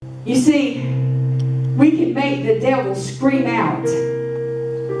You see, we can make the devil scream out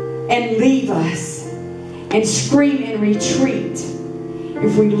and leave us and scream and retreat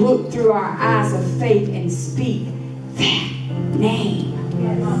if we look through our eyes of faith and speak that name.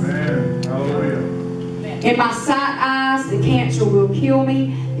 Amen. Hallelujah. In my sight eyes, the cancer will kill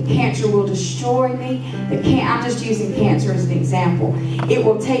me. The cancer will destroy me. I'm just using cancer as an example. It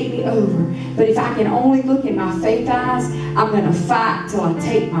will take me over. But if I can only look in my faith eyes, I'm going to fight till I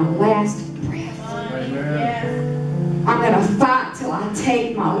take my last breath. Amen. I'm going to fight till I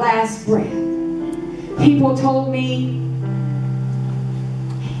take my last breath. People told me,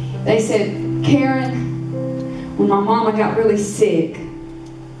 they said, Karen, when my mama got really sick,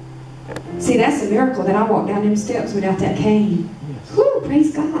 see, that's a miracle that I walked down them steps without that cane. Yes. Whew,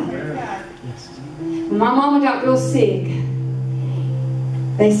 praise God. Yes. When my mama got real sick,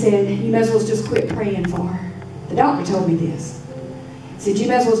 they said, you may as well just quit praying for her. The doctor told me this. He said, you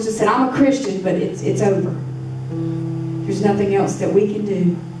may as well just say, I'm a Christian, but it's over. There's nothing else that we can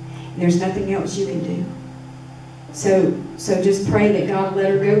do. And there's nothing else you can do. So just pray that God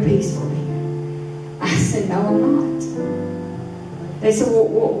let her go peacefully. I said, no, I'm not. They said, well,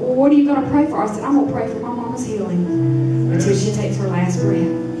 what are you going to pray for? I said, I'm going to pray for my mama's healing until she takes her last breath.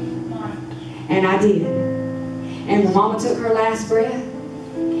 And I did. And when mama took her last breath,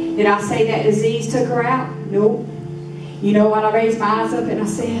 did I say that disease took her out? Nope. You know what? I raised my eyes up and I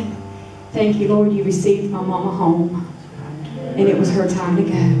said, thank you, Lord, you received my mama home. And it was her time to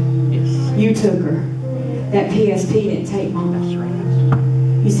go. Yes. You took her. That PSP didn't take mama. That's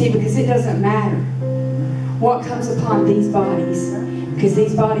right. You see, because it doesn't matter what comes upon these bodies, because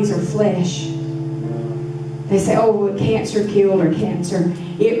these bodies are flesh. They say, oh, well, cancer killed or cancer.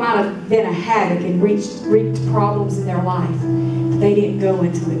 It might have been a havoc and wreaked problems in their life, but they didn't go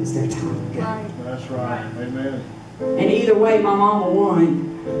until it was their time to go. That's right. Amen. And either way, my mama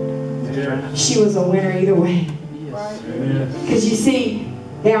won. Yes. She was a winner either way. Yes. Yes. Because you see,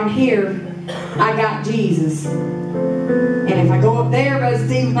 down here, I got Jesus. And if I go up there, Brother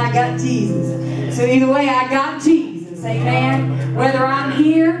Stephen, I got Jesus. So either way, I got Jesus. Amen. Whether I'm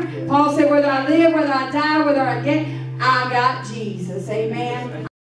here, Paul said, whether I live, whether I die, whether I get, I got Jesus. Amen.